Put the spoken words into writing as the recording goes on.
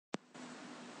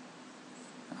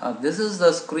This is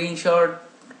the screenshot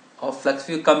of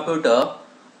FlexView computer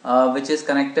which is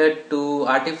connected to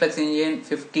Artiflex Engine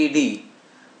 50D.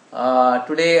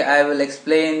 Today I will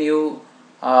explain you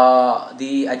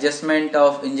the adjustment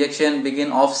of injection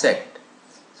begin offset.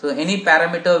 So any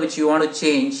parameter which you want to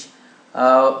change,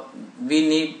 we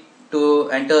need to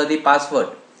enter the password.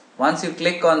 Once you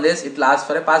click on this, it will ask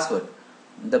for a password.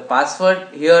 The password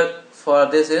here for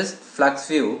this is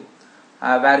FlexView,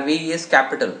 where V is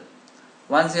capital.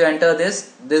 Once you enter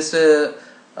this,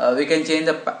 we can change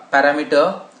the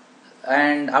parameter,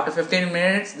 and after 15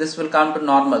 minutes this will come to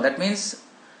normal. That means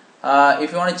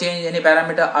if you want to change any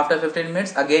parameter after 15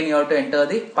 minutes, again you have to enter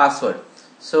the password.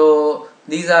 So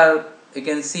these are, you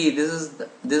can see this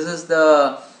is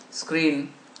the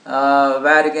screen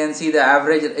where you can see the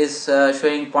average is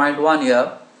showing 0.1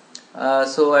 here.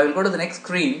 So I will go to the next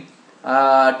screen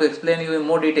to explain you in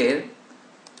more detail.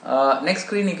 Next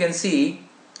screen you can see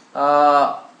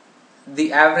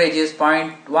the average is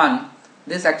 0.1.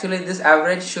 This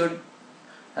average should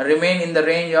remain in the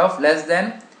range of less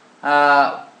than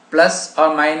plus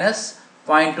or minus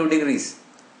 0.2 degrees.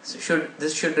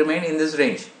 This should remain in this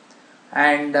range.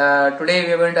 And today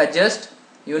we are going to adjust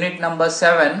unit number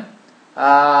 7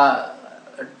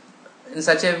 in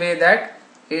such a way that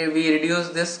we reduce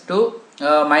this to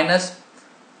minus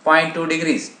 0.2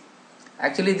 degrees.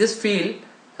 Actually, this field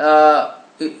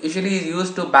usually is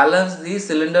used to balance the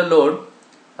cylinder load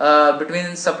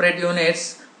between separate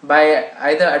units by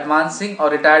either advancing or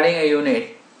retarding a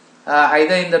unit,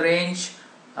 either in the range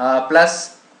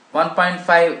plus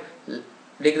 1.5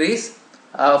 degrees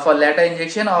for later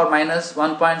injection or minus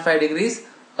 1.5 degrees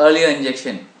earlier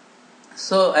injection.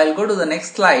 So I'll go to the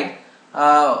next slide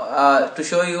to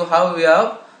show you how we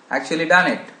have actually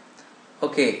done it.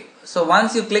 Okay, so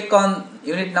once you click on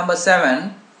unit number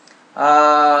 7,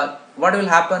 what will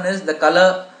happen is the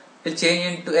color will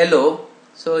change into yellow.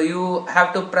 So you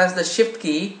have to press the shift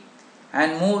key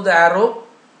and move the arrow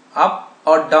up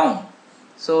or down.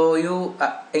 So you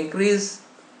increase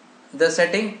the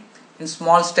setting in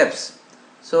small steps.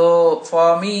 So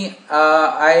for me,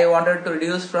 I wanted to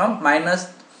reduce from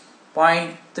minus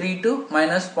 0.3 to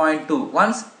minus 0.2.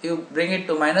 Once you bring it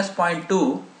to minus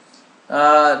 0.2,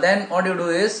 then what you do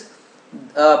is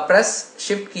press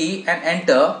shift key and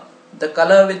enter. The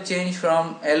color will change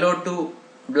from yellow to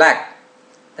black.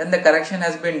 Then the correction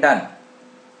has been done.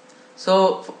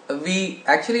 So we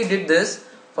actually did this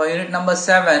for unit number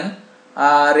 7.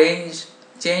 Range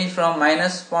change from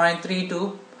minus 0.3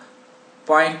 to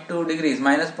 0.2 degrees.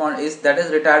 Minus point that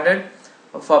is retarded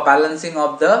for balancing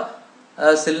of the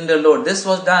cylinder load. This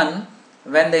was done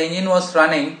when the engine was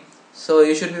running. So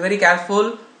you should be very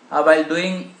careful while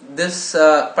doing this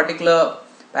particular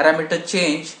parameter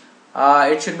change.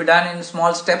 It should be done in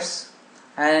small steps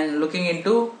and looking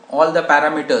into all the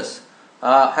parameters.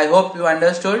 I hope you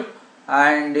understood,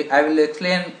 and I will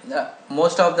explain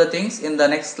most of the things in the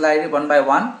next slide one by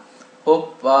one.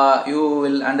 Hope you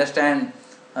will understand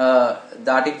the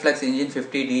Artiflex Engine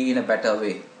 50D in a better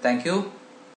way. Thank you.